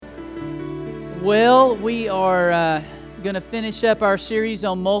Well, we are going to finish up our series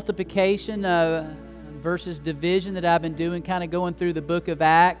on multiplication versus division that I've been doing, kind of going through the book of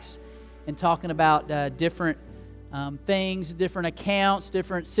Acts and talking about different things, different accounts,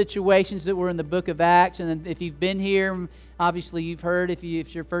 different situations that were in the book of Acts. And if you've been here, obviously you've heard. If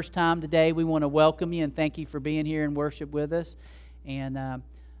it's your first time today, we want to welcome you and thank you for being here and worship with us. And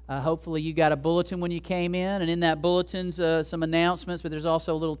hopefully you got a bulletin when you came in, and in that bulletin's some announcements, but there's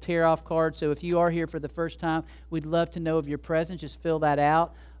also a little tear-off card. So if you are here for the first time, we'd love to know of your presence. Just fill that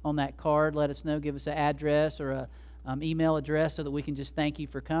out on that card. Let us know. Give us an address or a email address so that we can just thank you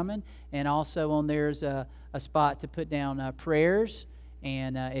for coming. And also on there's a spot to put down prayers.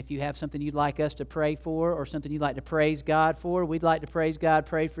 And if you have something you'd like us to pray for or something you'd like to praise God for, we'd like to praise God,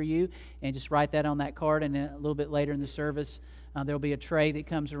 pray for you, and just write that on that card. And a little bit later in the service, there'll be a tray that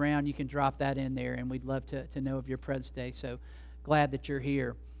comes around. You can drop that in there, and we'd love to know of your presence today. So glad that you're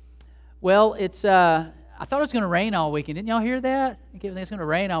here. Well, it's I thought it was going to rain all weekend. Didn't y'all hear that? I think it's going to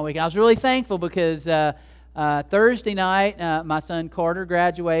rain all weekend. I was really thankful because Thursday night, my son Carter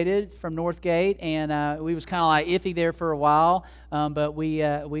graduated from Northgate, and we was kind of like iffy there for a while, but we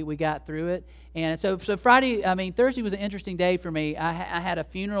got through it. And so Thursday was an interesting day for me. I had a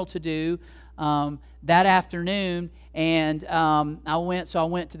funeral to do that afternoon, and I went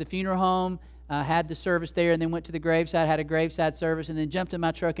to the funeral home, had the service there, and then went to the graveside, had a graveside service, and then jumped in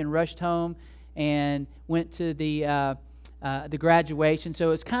my truck and rushed home and went to the graduation. So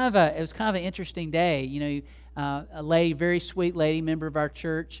it was kind of an interesting day. You know, a lady, very sweet lady, member of our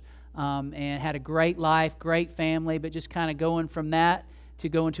church, and had a great life, great family, but just kind of going from that to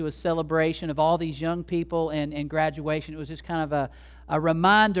go into a celebration of all these young people and graduation. It was just kind of a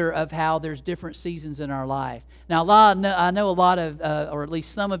reminder of how there's different seasons in our life. Now, I know a lot of, or at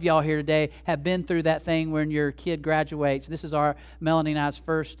least some of y'all here today, have been through that thing when your kid graduates. This is Melanie and I's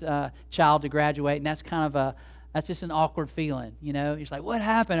first child to graduate, and that's just an awkward feeling, you know. You're like, what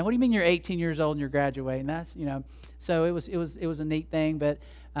happened? What do you mean you're 18 years old and you're graduating? That's, you know. So it was a neat thing, but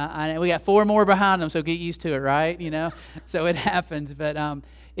we got 4 more behind them, so get used to it, right? You know. So it happens, but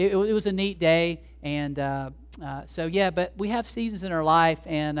it was a neat day, and but we have seasons in our life,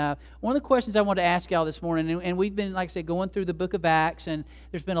 and one of the questions I wanted to ask y'all this morning, and we've been, like I said, going through the book of Acts, and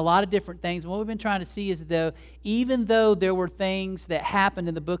there's been a lot of different things. And what we've been trying to see is even though there were things that happened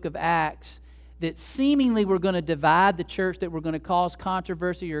in the book of Acts that seemingly were going to divide the church, that were going to cause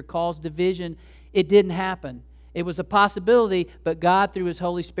controversy or cause division, it didn't happen. It was a possibility, but God, through His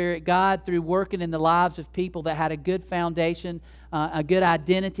Holy Spirit, God, through working in the lives of people that had a good foundation, a good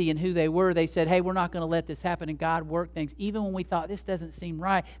identity in who they were, they said, hey, we're not going to let this happen, and God worked things. Even when we thought, this doesn't seem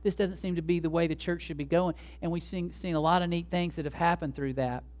right, this doesn't seem to be the way the church should be going, and we've seen a lot of neat things that have happened through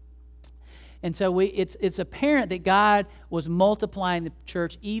that. And so it's apparent that God was multiplying the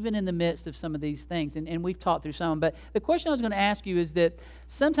church even in the midst of some of these things. And we've talked through some. But the question I was going to ask you is that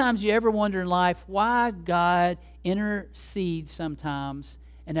sometimes you ever wonder in life why God intercedes sometimes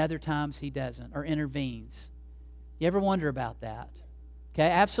and other times He doesn't, or intervenes. You ever wonder about that?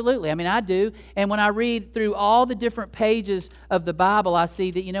 Okay, absolutely. I mean, I do. And when I read through all the different pages of the Bible, I see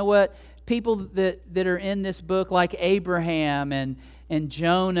that, you know what, people that are in this book, like Abraham and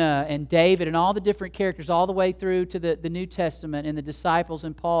Jonah and David and all the different characters all the way through to the New Testament and the disciples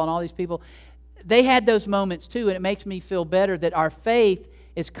and Paul and all these people, they had those moments too, and it makes me feel better that our faith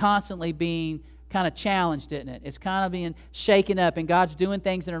is constantly being kind of challenged, isn't it? It's kind of being shaken up, and God's doing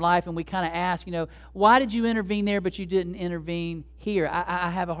things in our life, and we kind of ask, you know, why did you intervene there but you didn't intervene here? I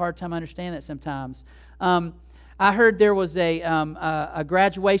have a hard time understanding that sometimes. I heard there was a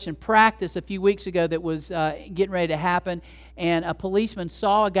graduation practice a few weeks ago that was getting ready to happen, and a policeman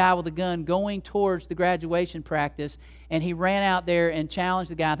saw a guy with a gun going towards the graduation practice, and he ran out there and challenged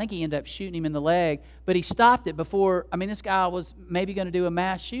the guy. I think he ended up shooting him in the leg, but he stopped it before, this guy was maybe going to do a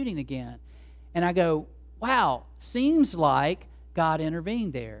mass shooting again. And I go, wow, seems like God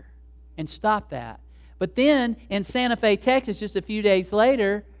intervened there and stopped that. But then in Santa Fe, Texas, just a few days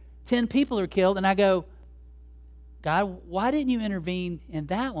later, 10 people are killed, and I go, God, why didn't you intervene in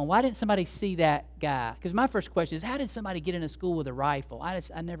that one? Why didn't somebody see that guy? Because my first question is, how did somebody get into school with a rifle?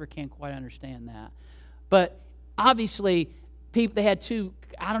 I never can quite understand that. But obviously, they had 2,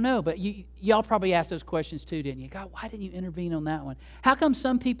 I don't know, but y'all probably asked those questions too, didn't you? God, why didn't you intervene on that one? How come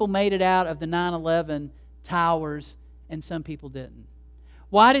some people made it out of the 9/11 towers and some people didn't?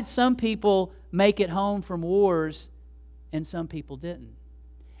 Why did some people make it home from wars and some people didn't?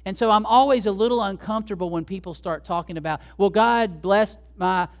 And so I'm always a little uncomfortable when people start talking about, well, God blessed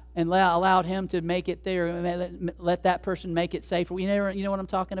and allowed him to make it there, let that person make it safe. You know what I'm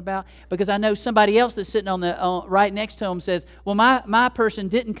talking about? Because I know somebody else that's sitting on right next to him says, well, my person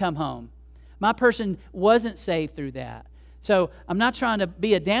didn't come home. My person wasn't saved through that. So I'm not trying to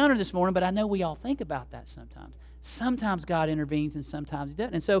be a downer this morning, but I know we all think about that sometimes. Sometimes God intervenes and sometimes He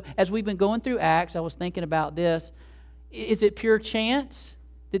doesn't. And so as we've been going through Acts, I was thinking about this. Is it pure chance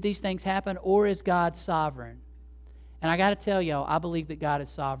that these things happen, or is God sovereign? And I got to tell y'all, I believe that God is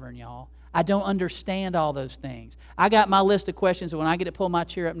sovereign, y'all. I don't understand all those things. I got my list of questions, and when I get to pull my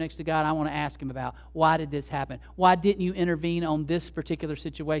chair up next to God, I want to ask Him about, why did this happen? Why didn't you intervene on this particular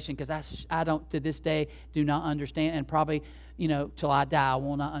situation? Because I don't, to this day, do not understand, and probably, till I die, I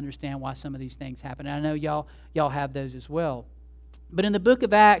will not understand why some of these things happen. And I know y'all have those as well. But in the book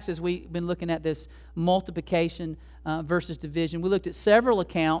of Acts, as we've been looking at this multiplication versus division, we looked at several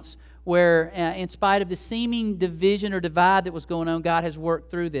accounts where, in spite of the seeming division or divide that was going on, God has worked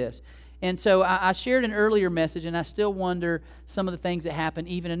through this. And so I shared an earlier message, and I still wonder some of the things that happen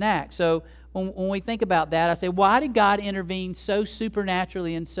even in Acts. So when we think about that, I say, why did God intervene so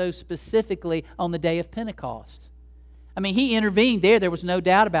supernaturally and so specifically on the day of Pentecost? I mean, He intervened there. There was no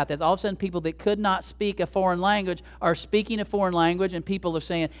doubt about that. All of a sudden, people that could not speak a foreign language are speaking a foreign language, and people are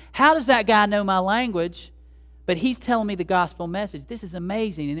saying, how does that guy know my language? But he's telling me the gospel message. This is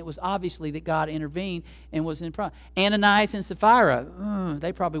amazing. And it was obviously that God intervened and was in front. Ananias and Sapphira,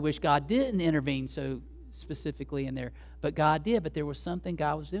 they probably wish God didn't intervene so specifically in there. But God did. But there was something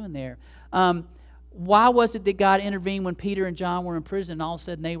God was doing there. Why was it that God intervened when Peter and John were in prison and all of a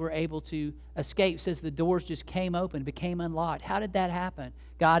sudden they were able to escape? It says the doors just came open, became unlocked. How did that happen?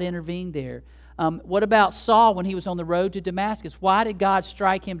 God intervened there. What about Saul when he was on the road to Damascus? Why did God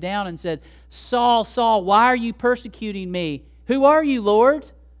strike him down and said, Saul, Saul, why are you persecuting me? Who are you, Lord?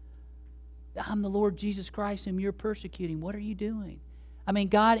 I'm the Lord Jesus Christ whom you're persecuting. What are you doing? I mean,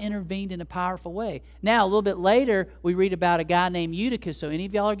 God intervened in a powerful way. Now, a little bit later, we read about a guy named Eutychus. So any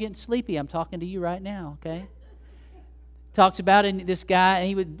of y'all are getting sleepy, I'm talking to you right now, okay? Talks about this guy,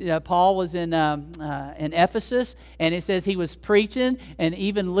 and Paul was in Ephesus, and it says he was preaching, and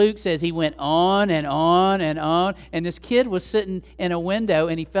even Luke says he went on and on and on, and this kid was sitting in a window,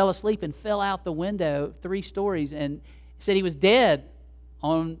 and he fell asleep and fell out the window 3 stories, and said he was dead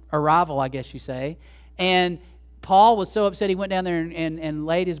on arrival, I guess you say, and Paul was so upset he went down there and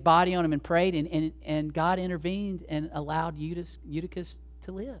laid his body on him and prayed, and God intervened and allowed Eutychus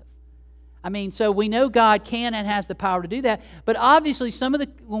to live. I mean, so we know God can and has the power to do that. But obviously,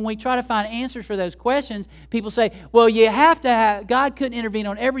 when we try to find answers for those questions, people say, well, God couldn't intervene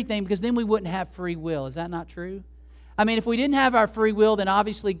on everything because then we wouldn't have free will. Is that not true? I mean, if we didn't have our free will, then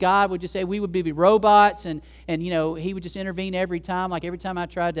obviously God would just say we would be robots and He would just intervene every time. Like every time I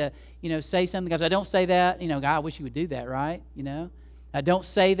tried to, say something, God said, don't say that. God, I wish you would do that, right? Don't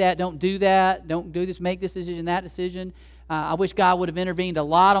say that, don't do that, don't do this, make this decision, that decision. I wish God would have intervened a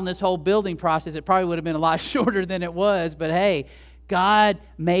lot on this whole building process. It probably would have been a lot shorter than it was. But hey, God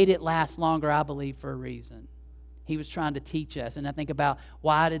made it last longer, I believe, for a reason. He was trying to teach us. And I think about,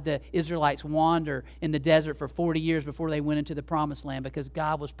 why did the Israelites wander in the desert for 40 years before they went into the promised land? Because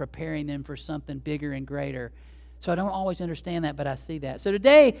God was preparing them for something bigger and greater. So I don't always understand that, but I see that. So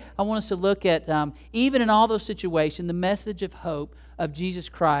today, I want us to look at, even in all those situations, the message of hope of Jesus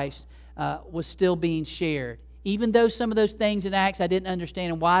Christ was still being shared. Even though some of those things in Acts I didn't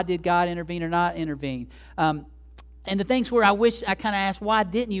understand, and why did God intervene or not intervene? And the things where I wish I kind of asked, why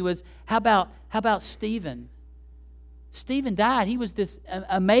didn't you, was how about Stephen? Stephen died. He was this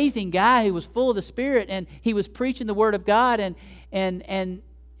amazing guy who was full of the Spirit, and he was preaching the Word of God, and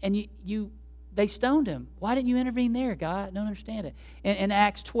they stoned him. Why didn't you intervene there, God? I don't understand it. In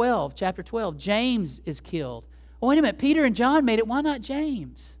Acts 12, chapter 12, James is killed. Oh, wait a minute, Peter and John made it. Why not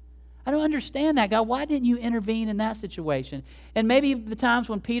James? I don't understand that, God. Why didn't you intervene in that situation? And maybe the times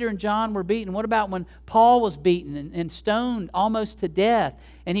when Peter and John were beaten. What about when Paul was beaten and stoned almost to death,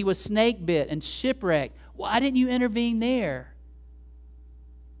 and he was snake bit and shipwrecked? Why didn't you intervene there?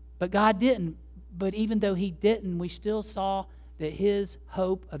 But God didn't. But even though He didn't, we still saw that His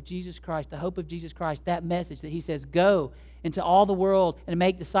hope of Jesus Christ, the hope of Jesus Christ, that message that He says, go into all the world and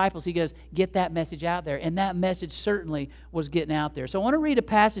make disciples. He goes, get that message out there. And that message certainly was getting out there. So I want to read a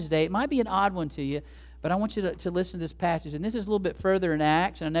passage today. It might be an odd one to you, but I want you to listen to this passage. And this is a little bit further in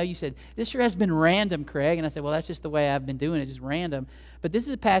Acts. And I know you said, this sure has been random, Craig. And I said, well, that's just the way I've been doing it, just random. But this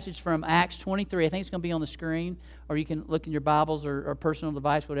is a passage from Acts 23. I think it's going to be on the screen, or you can look in your Bibles or personal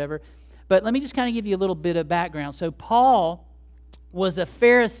device, whatever. But let me just kind of give you a little bit of background. So Paul was a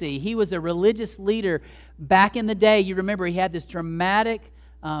Pharisee. He was a religious leader back in the day. You remember he had this dramatic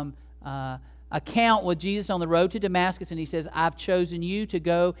account with Jesus on the road to Damascus, and he says, I've chosen you to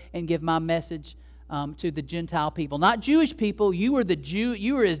go and give my message to the Gentile people. Not Jewish people. You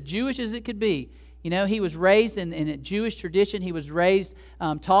were as Jewish as it could be. You know, he was raised in a Jewish tradition. He was raised,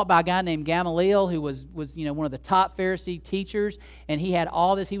 taught by a guy named Gamaliel, who was one of the top Pharisee teachers. And he had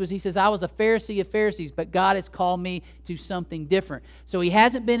all this. He says, I was a Pharisee of Pharisees, but God has called me to something different. So he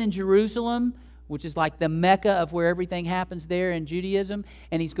hasn't been in Jerusalem, which is like the Mecca of where everything happens there in Judaism.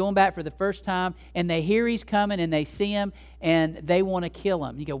 And he's going back for the first time, and they hear he's coming, and they see him, and they want to kill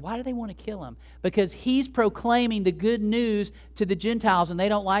him. You go, why do they want to kill him? Because he's proclaiming the good news to the Gentiles, and they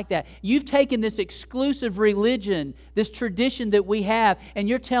don't like that. You've taken this exclusive religion, this tradition that we have, and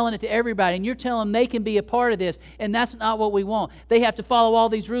you're telling it to everybody, and you're telling them they can be a part of this, and that's not what we want. They have to follow all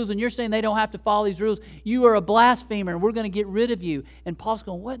these rules, and you're saying they don't have to follow these rules. You are a blasphemer, and we're going to get rid of you. And Paul's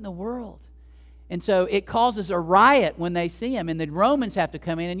going, what in the world? And so it causes a riot when they see him, and the Romans have to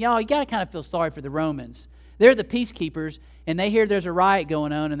come in. And y'all, you got to kind of feel sorry for the Romans. They're the peacekeepers, and they hear there's a riot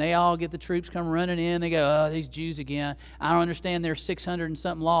going on, and they all get the troops come running in. They go, oh, these Jews again. I don't understand their 600 and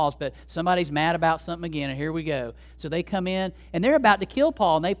something laws, but somebody's mad about something again, and here we go. So they come in, and they're about to kill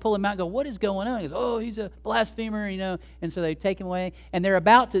Paul, and they pull him out and go, what is going on? He goes, oh, he's a blasphemer, you know. And so they take him away, and they're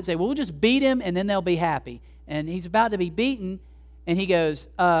about to say, well, we'll just beat him, and then they'll be happy. And he's about to be beaten, and he goes,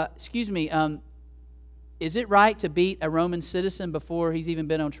 excuse me, is it right to beat a Roman citizen before he's even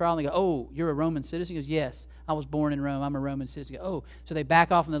been on trial? And they go, oh, you're a Roman citizen? He goes, yes, I was born in Rome. I'm a Roman citizen. Go, oh, so they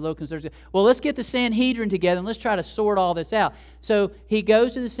back off on the low conservatives. Well, let's get the Sanhedrin together and let's try to sort all this out. So he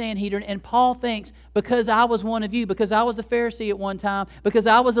goes to the Sanhedrin, and Paul thinks, because I was one of you, because I was a Pharisee at one time, because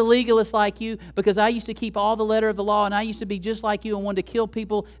I was a legalist like you, because I used to keep all the letter of the law, and I used to be just like you and wanted to kill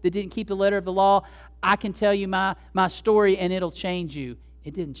people that didn't keep the letter of the law, I can tell you my story and it'll change you.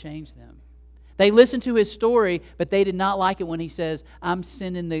 It didn't change them. They listened to his story, but they did not like it when he says, I'm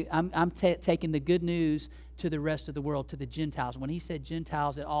taking the good news to the rest of the world, to the Gentiles. When he said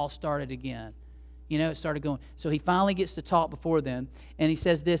Gentiles, it all started again. You know, it started going. So he finally gets to talk before them, and he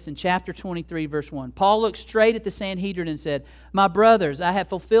says this in chapter 23, verse 1. Paul looked straight at the Sanhedrin and said, my brothers, I have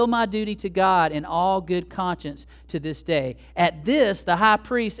fulfilled my duty to God in all good conscience to this day. At this, the high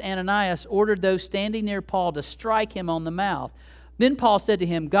priest Ananias ordered those standing near Paul to strike him on the mouth. Then Paul said to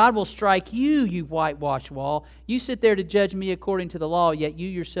him, God will strike you, you whitewashed wall. You sit there to judge me according to the law, yet you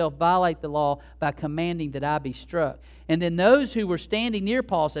yourself violate the law by commanding that I be struck. And then those who were standing near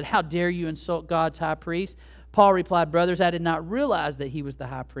Paul said, how dare you insult God's high priest? Paul replied, brothers, I did not realize that he was the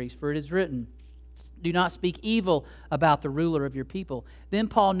high priest, for it is written, do not speak evil about the ruler of your people. Then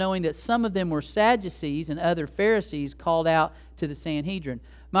Paul, knowing that some of them were Sadducees and other Pharisees, called out to the Sanhedrin,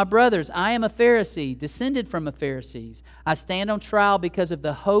 my brothers, I am a Pharisee, descended from the Pharisees. I stand on trial because of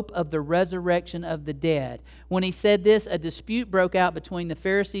the hope of the resurrection of the dead. When he said this, a dispute broke out between the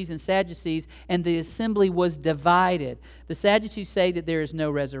Pharisees and Sadducees, and the assembly was divided. The Sadducees say that there is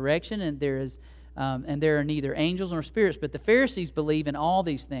no resurrection, and there are neither angels nor spirits, but the Pharisees believe in all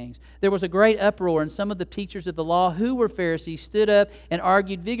these things. There was a great uproar, and some of the teachers of the law who were Pharisees stood up and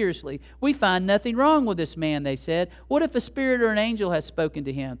argued vigorously. We find nothing wrong with this man, they said. What if a spirit or an angel has spoken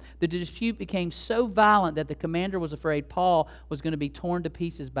to him? The dispute became so violent that the commander was afraid Paul was going to be torn to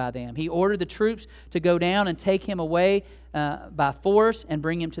pieces by them. He ordered the troops to go down and take him away by force and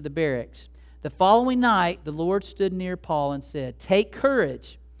bring him to the barracks. The following night, the Lord stood near Paul and said, take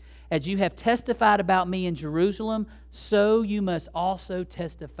courage. As you have testified about me in Jerusalem, so you must also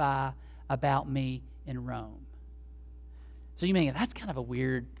testify about me in Rome. So you may think, that's kind of a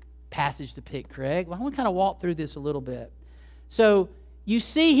weird passage to pick, Craig. Well, I want to kind of walk through this a little bit. So you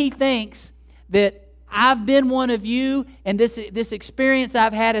see, he thinks that I've been one of you, and this experience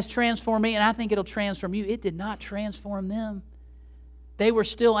I've had has transformed me, and I think it'll transform you. It did not transform them. They were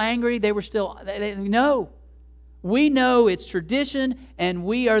still angry. They were still, no. We know it's tradition, and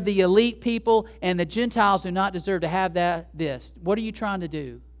we are the elite people, and the Gentiles do not deserve to have this. What are you trying to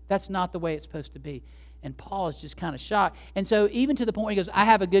do? That's not the way it's supposed to be. And Paul is just kind of shocked. And so even to the point where he goes, I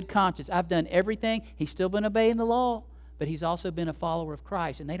have a good conscience. I've done everything. He's still been obeying the law, but he's also been a follower of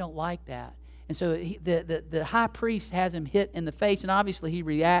Christ, and they don't like that. And so the high priest has him hit in the face, and obviously he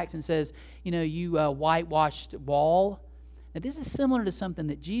reacts and says, you whitewashed wall. Now, this is similar to something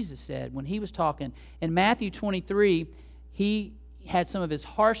that Jesus said when he was talking. In Matthew 23, he had some of his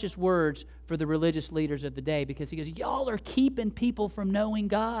harshest words for the religious leaders of the day, because he goes, y'all are keeping people from knowing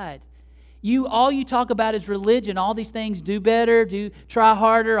God. All you talk about is religion, all these things, do better, try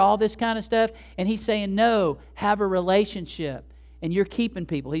harder, all this kind of stuff. And he's saying, no, have a relationship. And you're keeping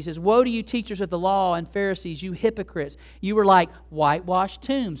people. He says, woe to you teachers of the law and Pharisees, you hypocrites. You were like whitewashed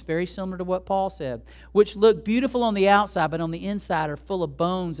tombs, very similar to what Paul said, which look beautiful on the outside, but on the inside are full of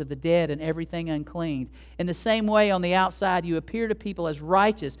bones of the dead and everything unclean. In the same way, on the outside you appear to people as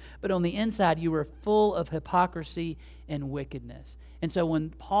righteous, but on the inside you are full of hypocrisy and wickedness. And so when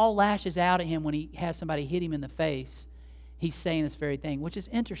Paul lashes out at him when he has somebody hit him in the face, he's saying this very thing, which is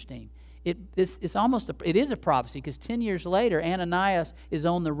interesting. It is a prophecy, because 10 years later, Ananias is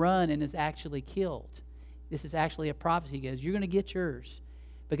on the run and is actually killed. This is actually a prophecy. He goes, you're going to get yours,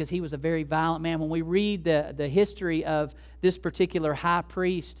 because he was a very violent man. When we read the history of this particular high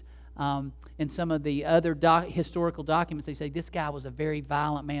priest in some of the other historical documents, they say this guy was a very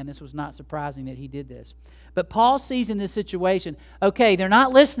violent man. This was not surprising that he did this. But Paul sees in this situation, okay, they're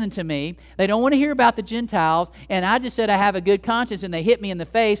not listening to me. They don't want to hear about the Gentiles. And I just said I have a good conscience, and they hit me in the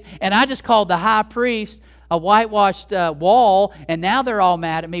face. And I just called the high priest a whitewashed wall, and now they're all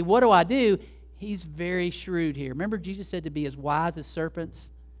mad at me. What do? He's very shrewd here. Remember, Jesus said to be as wise as serpents,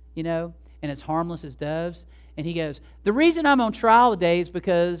 and as harmless as doves. And he goes, the reason I'm on trial today is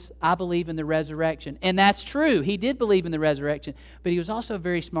because I believe in the resurrection. And that's true. He did believe in the resurrection. But he was also a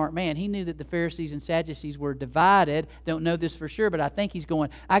very smart man. He knew that the Pharisees and Sadducees were divided. Don't know this for sure, but I think he's going,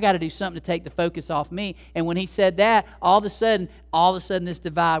 I got to do something to take the focus off me. And when he said that, all of a sudden, this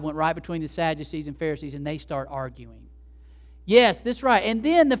divide went right between the Sadducees and Pharisees, and they start arguing. Yes, that's right. And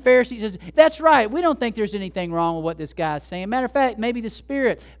then the Pharisee says, that's right. We don't think there's anything wrong with what this guy's saying. Matter of fact, maybe the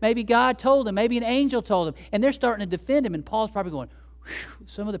Spirit, maybe God told him, maybe an angel told him. And they're starting to defend him. And Paul's probably going,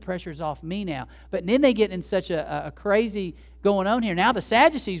 some of the pressure's off me now. But then they get in such a crazy going on here. Now the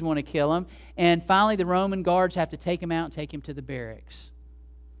Sadducees want to kill him. And finally the Roman guards have to take him out and take him to the barracks.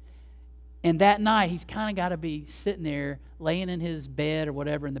 And that night he's kind of got to be sitting there, laying in his bed or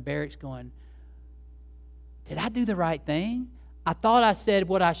whatever in the barracks going, did I do the right thing? I thought I said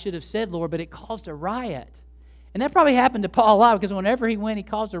what I should have said, Lord, but it caused a riot. And that probably happened to Paul a lot, because whenever he went, he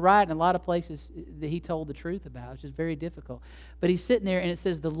caused a riot in a lot of places that he told the truth about, which is very difficult. But he's sitting there, and it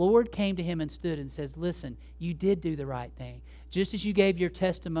says, the Lord came to him and stood and says, listen, you did do the right thing. Just as you gave your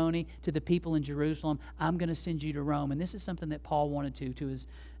testimony to the people in Jerusalem, I'm going to send you to Rome. And this is something that Paul wanted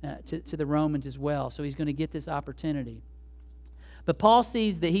to the Romans as well. So he's going to get this opportunity. But Paul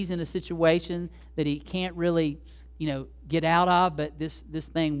sees that he's in a situation that he can't really, get out of, but this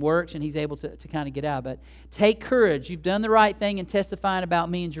thing works, and he's able to kind of get out. But take courage. You've done the right thing in testifying about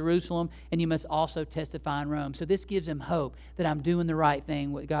me in Jerusalem, and you must also testify in Rome. So this gives him hope that I'm doing the right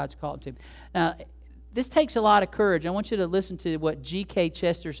thing, what God's called to. Now, this takes a lot of courage. I want you to listen to what G.K.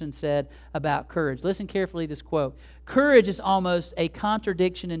 Chesterton said about courage. Listen carefully to this quote. Courage is almost a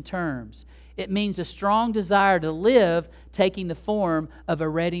contradiction in terms. It means a strong desire to live taking the form of a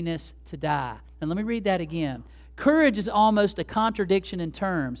readiness to die. And let me read that again. Courage is almost a contradiction in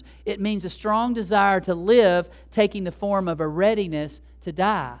terms. It means a strong desire to live taking the form of a readiness to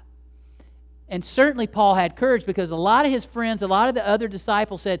die. And certainly Paul had courage, because a lot of his friends, a lot of the other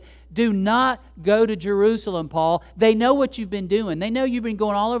disciples said, do not go to Jerusalem, Paul. They know what you've been doing. They know you've been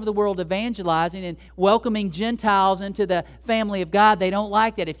going all over the world evangelizing and welcoming Gentiles into the family of God. They don't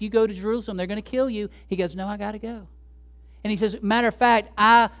like that. If you go to Jerusalem, they're going to kill you. He goes, no, I got to go. And he says, matter of fact,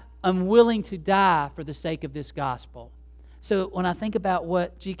 I am willing to die for the sake of this gospel. So when I think about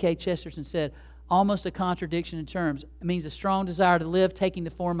what G.K. Chesterton said, almost a contradiction in terms. It means a strong desire to live taking the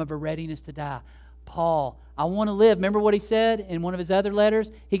form of a readiness to die. Paul, I want to live. Remember what he said in one of his other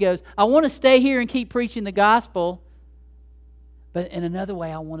letters? He goes, I want to stay here and keep preaching the gospel, but in another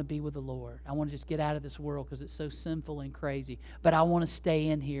way, I want to be with the Lord. I want to just get out of this world because it's so sinful and crazy, but I want to stay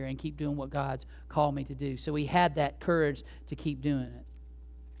in here and keep doing what God's called me to do. So he had that courage to keep doing it.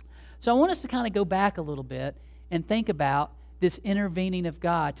 So I want us to kind of go back a little bit and think about this intervening of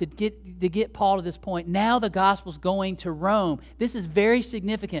God to get Paul to this point. Now the gospel's going to Rome. This is very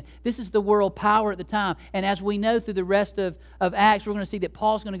significant. This is the world power at the time. And as we know through the rest of Acts, we're going to see that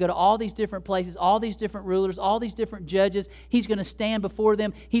Paul's going to go to all these different places, all these different rulers, all these different judges. He's going to stand before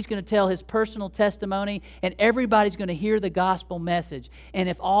them. He's going to tell his personal testimony, and everybody's going to hear the gospel message. And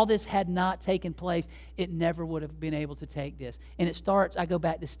if all this had not taken place, it never would have been able to take this. And it starts, I go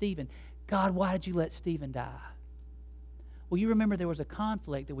back to Stephen. God, why did you let Stephen die? Well, you remember there was a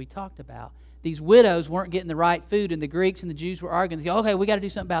conflict that we talked about. These widows weren't getting the right food, and the Greeks and the Jews were arguing. They go, okay, we got to do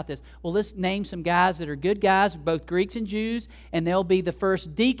something about this. Well, let's name some guys that are good guys, both Greeks and Jews, and they'll be the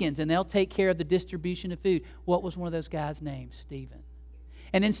first deacons, and they'll take care of the distribution of food. What was one of those guys' names? Stephen.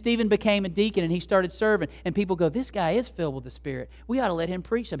 And then Stephen became a deacon, and he started serving. And people go, this guy is filled with the Spirit. We ought to let him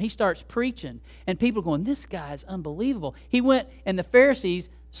preach some. He starts preaching, and people are going, this guy is unbelievable. He went, and the Pharisees,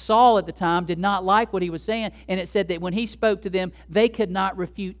 Saul at the time, did not like what he was saying, and it said that when he spoke to them, they could not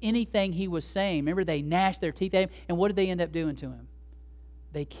refute anything he was saying. Remember, they gnashed their teeth at him, and what did they end up doing to him?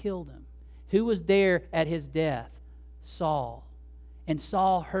 They killed him. Who was there at his death? Saul. And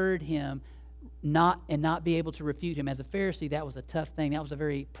Saul heard him not be able to refute him. As a Pharisee, that was a tough thing. That was a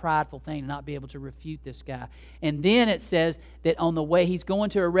very prideful thing, to not be able to refute this guy. And then it says that on the way, he's going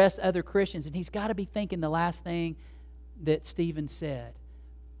to arrest other Christians, and he's got to be thinking the last thing that Stephen said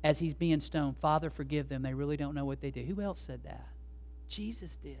as he's being stoned: Father, forgive them. They really don't know what they do. Who else said that?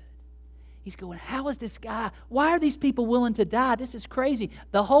 Jesus did. He's going, how is this guy? Why are these people willing to die? This is crazy.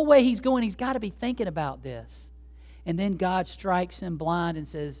 The whole way he's going, he's got to be thinking about this. And then God strikes him blind and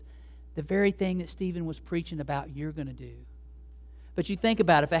says, the very thing that Stephen was preaching about, you're going to do. But you think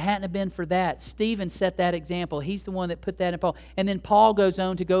about it, if it hadn't have been for that, Stephen set that example. He's the one that put that in Paul. And then Paul goes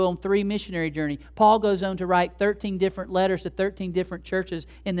on to go on 3 missionary journeys. Paul goes on to write 13 different letters to 13 different churches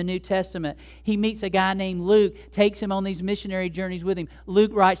in the New Testament. He meets a guy named Luke, takes him on these missionary journeys with him.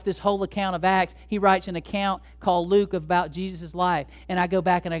 Luke writes this whole account of Acts. He writes an account called Luke about Jesus' life. And I go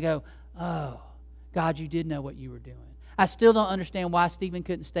back and I go, oh, God, you did know what you were doing. I still don't understand why Stephen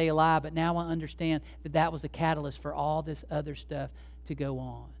couldn't stay alive, but now I understand that that was a catalyst for all this other stuff to go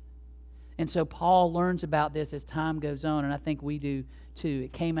on. And so Paul learns about this as time goes on, and I think we do too.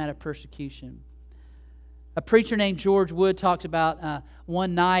 It came out of persecution. A preacher named George Wood talks about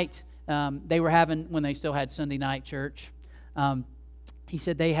one night they were having, when they still had Sunday night church, he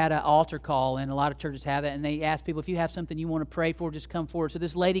said they had an altar call, and a lot of churches have that, and they asked people, if you have something you want to pray for, just come forward. So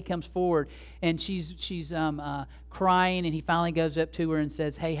this lady comes forward, and she's crying, and he finally goes up to her and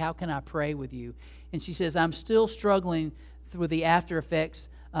says, hey, how can I pray with you? And she says, I'm still struggling with the after effects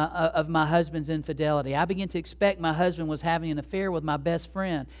of my husband's infidelity. I began to expect my husband was having an affair with my best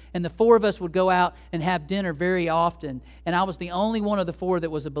friend, and the 4 of us would go out and have dinner very often, and I was the only one of the 4 that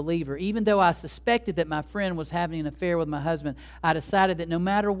was a believer. Even though I suspected that my friend was having an affair with my husband, I decided that no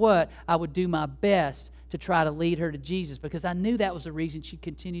matter what, I would do my best to try to lead her to Jesus, because I knew that was the reason she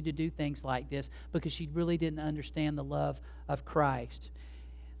continued to do things like this, because she really didn't understand the love of Christ.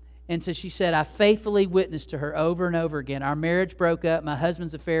 And so she said, I faithfully witnessed to her over and over again. Our marriage broke up. My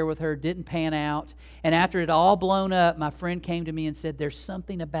husband's affair with her didn't pan out. And after it all blown up, my friend came to me and said, there's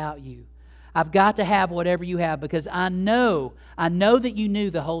something about you. I've got to have whatever you have, because I know that you knew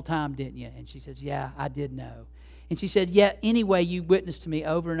the whole time, didn't you? And she says, yeah, I did know. And she said, yet anyway, you witnessed to me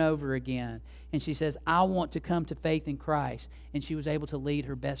over and over again. And she says, I want to come to faith in Christ. And she was able to lead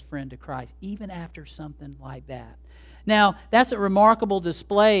her best friend to Christ, even after something like that. Now, that's a remarkable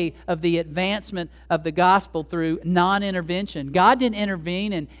display of the advancement of the gospel through non-intervention. God didn't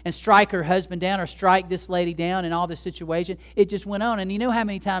intervene and strike her husband down or strike this lady down in all this situation. It just went on. And you know how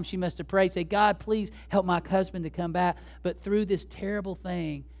many times she must have prayed, say, God, please help my husband to come back. But through this terrible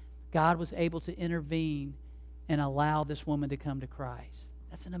thing, God was able to intervene and allow this woman to come to Christ.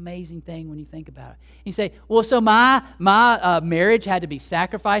 That's an amazing thing when you think about it. And you say, well, so my marriage had to be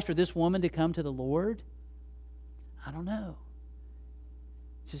sacrificed for this woman to come to the Lord? I don't know.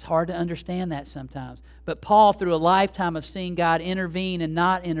 It's just hard to understand that sometimes. But Paul, through a lifetime of seeing God intervene and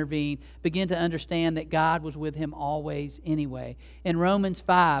not intervene, began to understand that God was with him always anyway. In Romans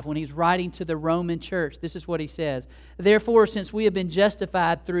 5, when he's writing to the Roman church, this is what he says. Therefore, since we have been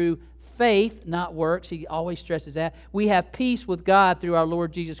justified through faith, not works, he always stresses that, we have peace with God through our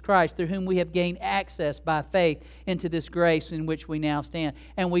Lord Jesus Christ, through whom we have gained access by faith into this grace in which we now stand.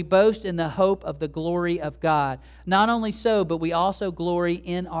 And we boast in the hope of the glory of God. Not only so, but we also glory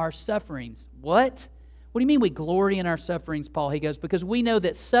in our sufferings. What? What do you mean we glory in our sufferings, Paul? He goes, because we know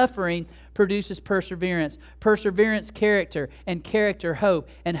that suffering produces perseverance. Perseverance, character, and character, hope.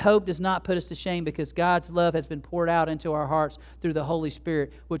 And hope does not put us to shame, because God's love has been poured out into our hearts through the Holy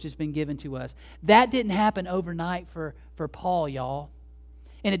Spirit, which has been given to us. That didn't happen overnight for Paul, y'all.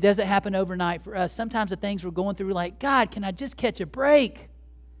 And it doesn't happen overnight for us. Sometimes the things we're going through, we're like, God, can I just catch a break?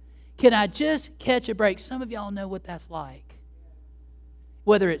 Can I just catch a break? Some of y'all know what that's like.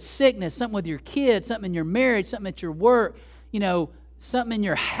 Whether it's sickness, something with your kids, something in your marriage, something at your work, something in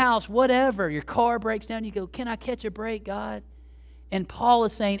your house, whatever. Your car breaks down, you go, can I catch a break, God? And Paul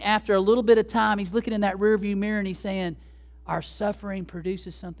is saying, after a little bit of time, he's looking in that rearview mirror and he's saying, our suffering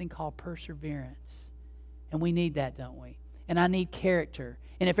produces something called perseverance. And we need that, don't we? And I need character.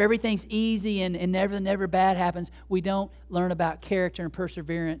 And if everything's easy and never bad happens, we don't learn about character and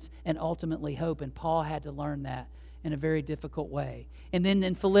perseverance and ultimately hope. And Paul had to learn that in a very difficult way. And then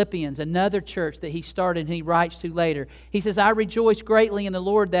in Philippians, another church that he started and he writes to later, he says, I rejoice greatly in the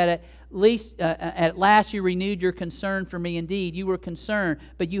Lord that at last you renewed your concern for me. Indeed, you were concerned,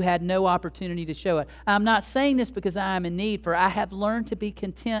 but you had no opportunity to show it. I'm not saying this because I am in need, for I have learned to be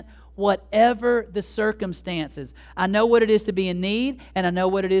content whatever the circumstances. I know what it is to be in need, and I know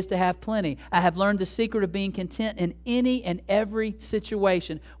what it is to have plenty. I have learned the secret of being content in any and every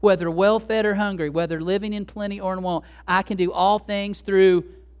situation, whether well-fed or hungry, whether living in plenty or in want. I can do all things through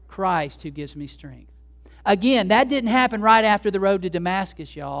Christ who gives me strength. Again, that didn't happen right after the road to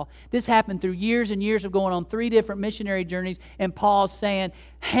Damascus, y'all. This happened through years and years of going on 3 different missionary journeys, and Paul's saying,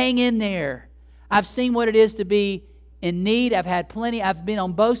 hang in there. I've seen what it is to be in need. I've had plenty. I've been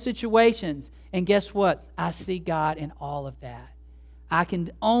on both situations. And guess what? I see God in all of that. I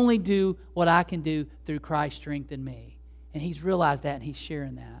can only do what I can do through Christ's strength in me. And he's realized that, and he's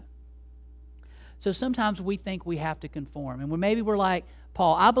sharing that. So sometimes we think we have to conform. And maybe we're like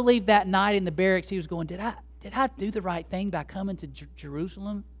Paul. I believe that night in the barracks he was going, did I do the right thing by coming to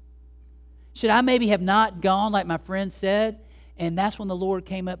Jerusalem? Should I maybe have not gone like my friend said? And that's when the Lord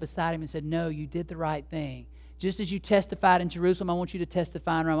came up beside him and said, no, you did the right thing. Just as you testified in Jerusalem, I want you to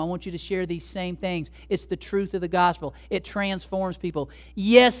testify in Rome. I want you to share these same things. It's the truth of the gospel. It transforms people.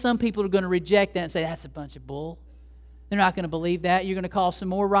 Yes, some people are going to reject that and say, that's a bunch of bull. They're not going to believe that. You're going to cause some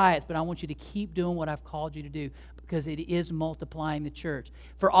more riots, but I want you to keep doing what I've called you to do because it is multiplying the church.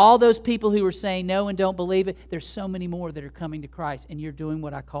 For all those people who are saying no and don't believe it, there's so many more that are coming to Christ, and you're doing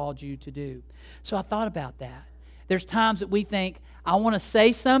what I called you to do. So I thought about that. There's times that we think, I want to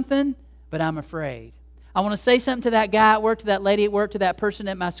say something, but I'm afraid. I want to say something to that guy at work, to that lady at work, to that person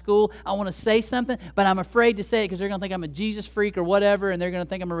at my school. I want to say something, but I'm afraid to say it because they're going to think I'm a Jesus freak or whatever, and they're going to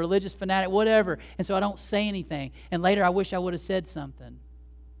think I'm a religious fanatic, whatever. And so I don't say anything. And later I wish I would have said something.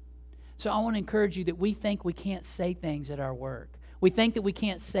 So I want to encourage you that we think we can't say things at our work. We think that we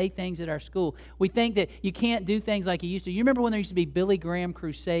can't say things at our school. We think that you can't do things like you used to. You remember when there used to be Billy Graham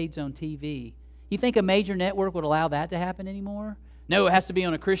crusades on TV? You think a major network would allow that to happen anymore? No, it has to be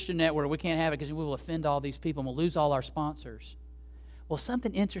on a Christian network. We can't have it because we will offend all these people and we'll lose all our sponsors. Well,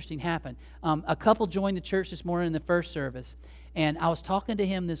 something interesting happened. A couple joined the church this morning in the first service, and I was talking to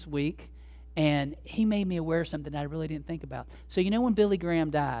him this week, and he made me aware of something that I really didn't think about. So you know when Billy Graham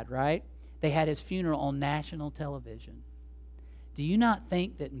died, right? They had his funeral on national television. Do you not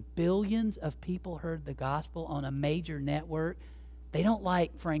think that billions of people heard the gospel on a major network? They don't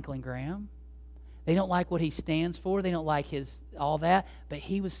like Franklin Graham. They don't like what he stands for. They don't like all that. But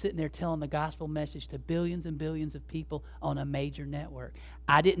he was sitting there telling the gospel message to billions and billions of people on a major network.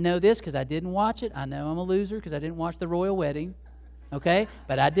 I didn't know this because I didn't watch it. I know I'm a loser because I didn't watch the royal wedding. Okay?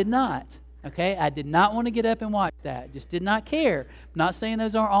 But I did not. Okay? I did not want to get up and watch that. Just did not care. I'm not saying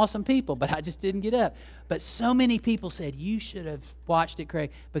those aren't awesome people, but I just didn't get up. But so many people said, you should have watched it, Craig,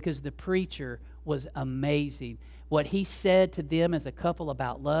 because the preacher was amazing. What he said to them as a couple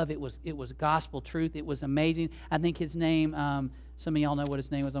about love, it was gospel truth. It was amazing. I think his name, some of y'all know what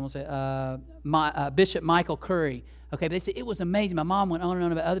his name was. I'm going to say Bishop Michael Curry. Okay, but they said it was amazing. My mom went on and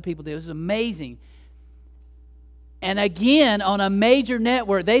on about other people. It was amazing. And again, on a major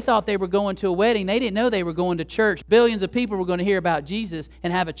network, they thought they were going to a wedding. They didn't know they were going to church. Billions of people were going to hear about Jesus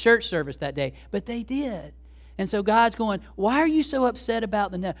and have a church service that day. But they did. And so God's going, why are you so upset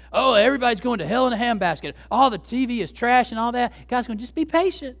about the net? Oh, everybody's going to hell in a handbasket. All the TV is trash and all that. God's going, just be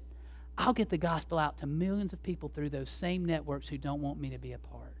patient. I'll get the gospel out to millions of people through those same networks who don't want me to be a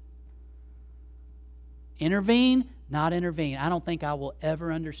part. Intervene, not intervene. I don't think I will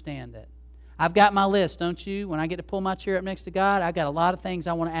ever understand it. I've got my list, don't you? When I get to pull my chair up next to God, I've got a lot of things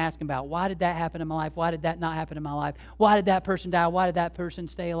I want to ask Him about. Why did that happen in my life? Why did that not happen in my life? Why did that person die? Why did that person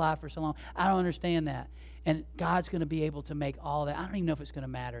stay alive for so long? I don't understand that. And God's going to be able to make all that. I don't even know if it's going to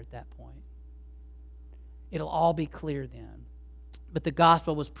matter at that point. It'll all be clear then. But the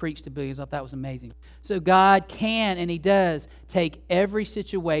gospel was preached to billions. I thought that was amazing. So God can, and He does, take every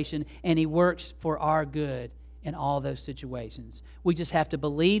situation, and He works for our good in all those situations. We just have to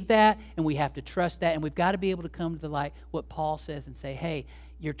believe that, and we have to trust that, and we've got to be able to come to the light, what Paul says, and say, hey,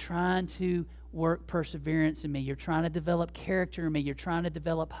 you're trying to work perseverance in me. You're trying to develop character in me. You're trying to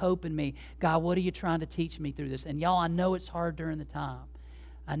develop hope in me. God, what are you trying to teach me through this? And y'all, I know it's hard during the time.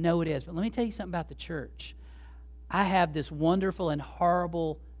 I know it is. But let me tell you something about the church. I have this wonderful and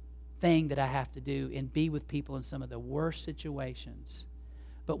horrible thing that I have to do and be with people in some of the worst situations.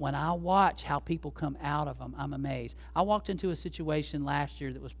 But when I watch how people come out of them, I'm amazed. I walked into a situation last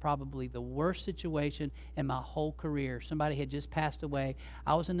year that was probably the worst situation in my whole career. Somebody had just passed away.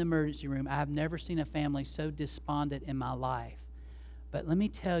 I was in the emergency room. I have never seen a family so despondent in my life. But let me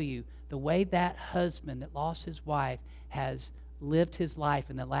tell you, the way that husband that lost his wife has lived his life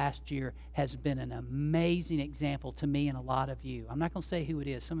in the last year has been an amazing example to me and a lot of you. I'm not going to say who it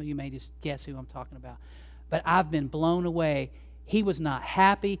is. Some of you may just guess who I'm talking about. But I've been blown away. He was not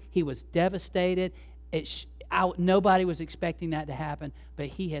happy. He was devastated. Nobody was expecting that to happen, but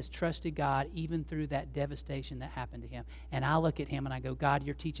he has trusted God even through that devastation that happened to him. And I look at him and I go, God,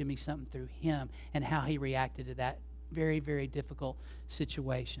 you're teaching me something through him and how he reacted to that very, very difficult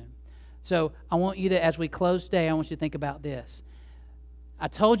situation. So I want you to, as we close today, I want you to think about this. I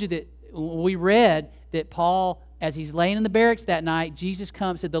told you that we read that Paul, as he's laying in the barracks that night, Jesus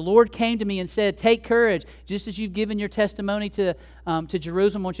said, the Lord came to me and said, take courage, just as you've given your testimony to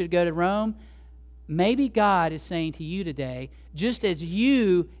Jerusalem, I want you to go to Rome. Maybe God is saying to you today, just as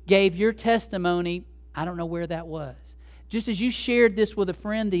you gave your testimony, I don't know where that was, just as you shared this with a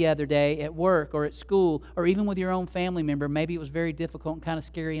friend the other day at work or at school or even with your own family member, maybe it was very difficult and kind of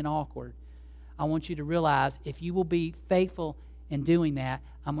scary and awkward. I want you to realize if you will be faithful in doing that,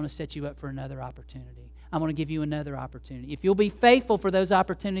 I'm going to set you up for another opportunity. I'm going to give you another opportunity. If you'll be faithful for those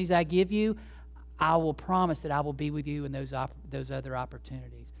opportunities I give you, I will promise that I will be with you in those other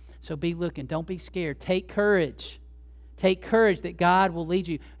opportunities. So be looking. Don't be scared. Take courage. Take courage that God will lead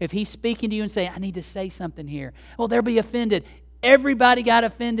you. If He's speaking to you and saying, I need to say something here. Well, they'll be offended. Everybody got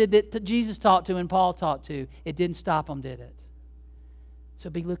offended that Jesus talked to and Paul talked to. It didn't stop them, did it? So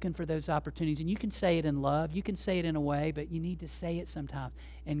be looking for those opportunities. And you can say it in love. You can say it in a way, but you need to say it sometimes.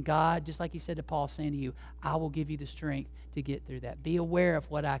 And God, just like He said to Paul, saying to you, I will give you the strength to get through that. Be aware of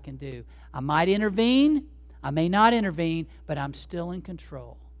what I can do. I might intervene. I may not intervene, but I'm still in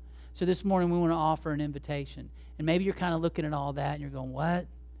control. So this morning we want to offer an invitation. And maybe you're kind of looking at all that and you're going, what?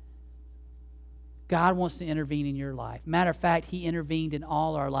 God wants to intervene in your life. Matter of fact, He intervened in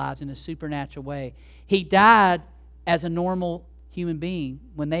all our lives in a supernatural way. He died as a normal human being.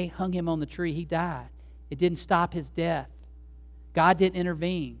 When they hung Him on the tree, He died. It didn't stop His death. God didn't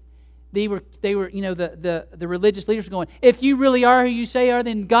intervene. They were, the religious leaders were going, if you really are who you say you are,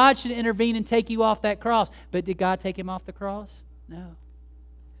 then God should intervene and take you off that cross. But did God take Him off the cross? No.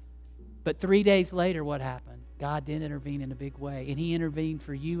 But 3 days later, what happened? God did intervene in a big way. And He intervened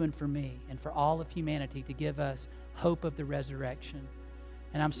for you and for me and for all of humanity to give us hope of the resurrection.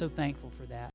 And I'm so thankful for that.